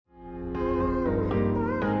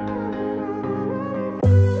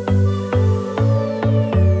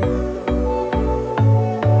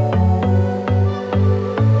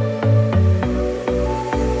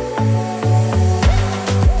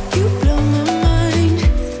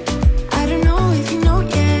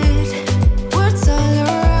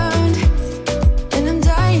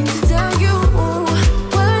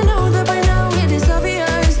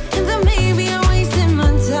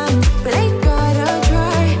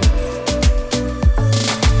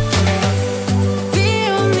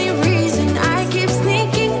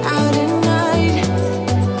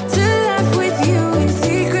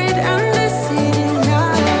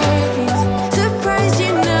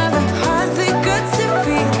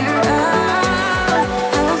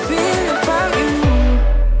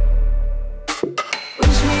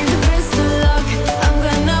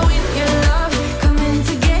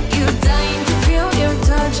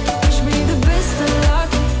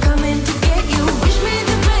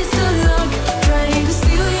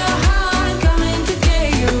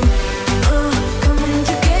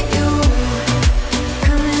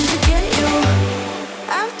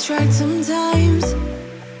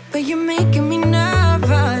but you're making me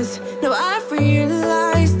nervous. Now I've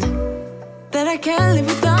realized that I can't live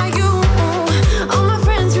without you. All my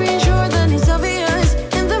friends reassure that it's obvious,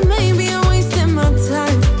 and that maybe I'm wasting my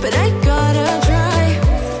time, but I gotta try.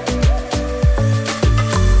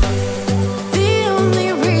 The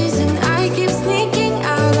only reason I keep sneaking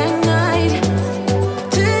out at night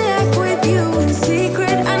to laugh with you in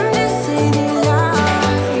secret under city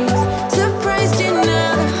lights. Surprised you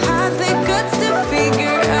never had the guts to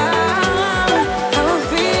figure out how I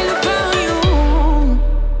feel about you.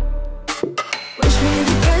 Wish me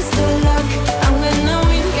the best of luck. I'm gonna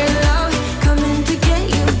win your love, coming to get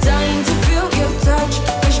you, dying to feel your touch.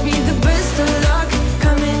 Wish me the best of luck,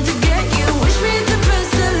 coming to get you. Wish me the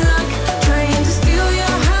best of luck, trying to steal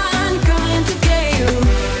your hand, coming to get you.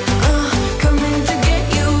 Coming to get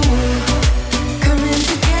you, coming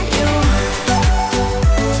to get you.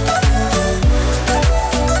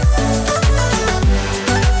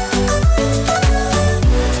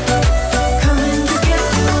 Coming to get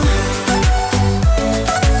you.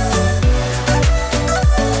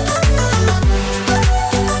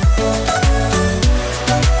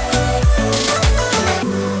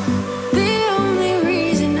 The only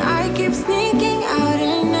reason I keep sneaking out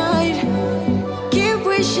at night, keep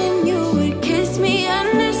wishing you would kiss me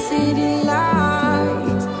under city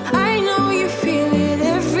lights. I know you feel it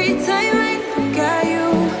every time I look at you.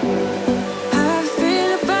 How I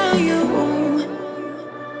feel about you.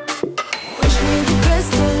 Wish me the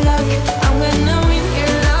best of luck. I'm gonna win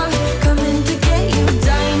your love, coming to get you,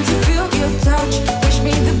 dying to feel your touch. Wish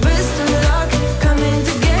me the best of luck, coming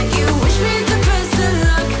to get you. Wish me the best of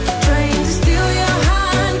luck, trying to steal your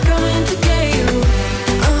hand, coming to get you.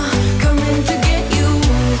 Coming to get you,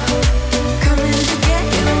 coming to get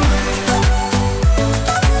you.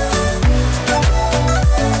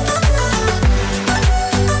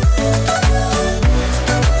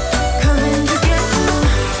 Coming to get you.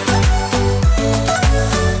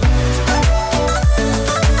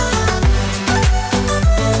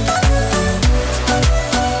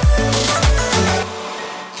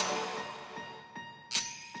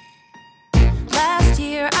 Last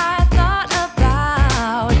year I thought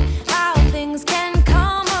about how things can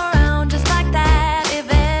come around just like that if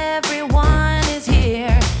everyone is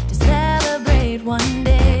here to celebrate one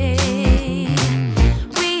day.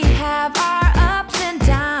 We have our ups and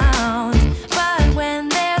downs, but when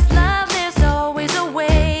there's love there's always a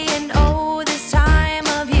way. And oh, this time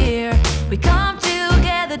of year we come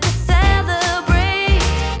together to celebrate.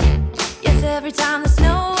 Yes, every time the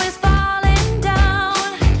snow is falling down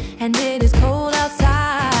and it is cold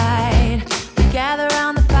outside, we gather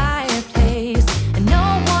around the fireplace and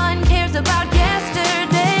no one cares about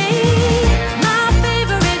yesterday. My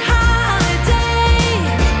favorite holiday,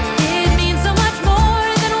 it means so much more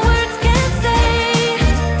than words can say.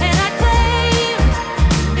 And I claim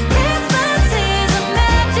that Christmas is a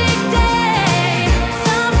magic day.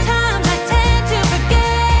 Sometimes I tend to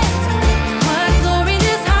forget what glory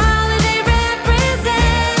this holiday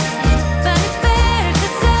represents, but it's fair to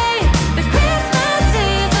say that Christmas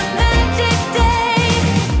is a magic day.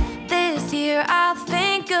 This year I'll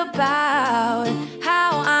think about how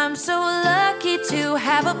I'm so lucky to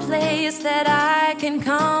have a place that I can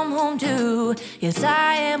come home to. Yes,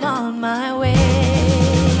 I am on my way.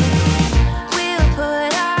 We'll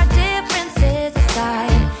put our differences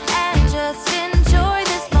aside and just enjoy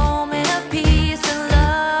this moment of peace and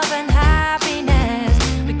love and happiness.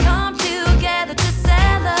 We come together to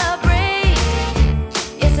celebrate.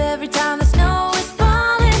 Yes, every time the snow is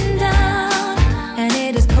falling down and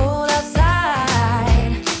it is cold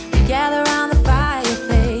outside, we gather around the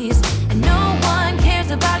fireplace and no one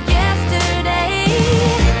cares about yesterday.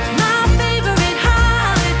 My favorite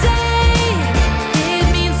holiday, it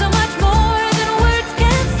means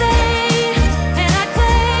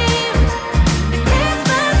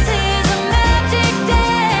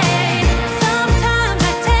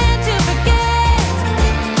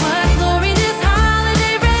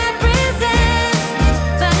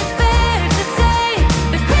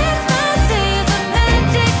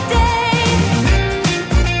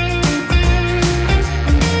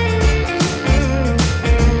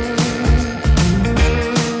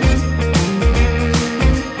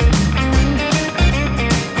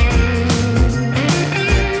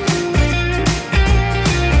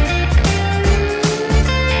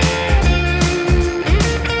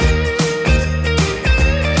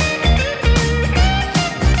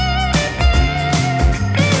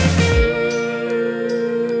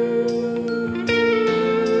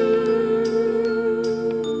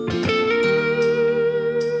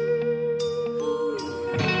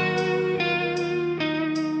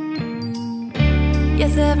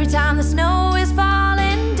dance every time the snow is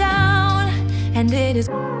falling down, and it is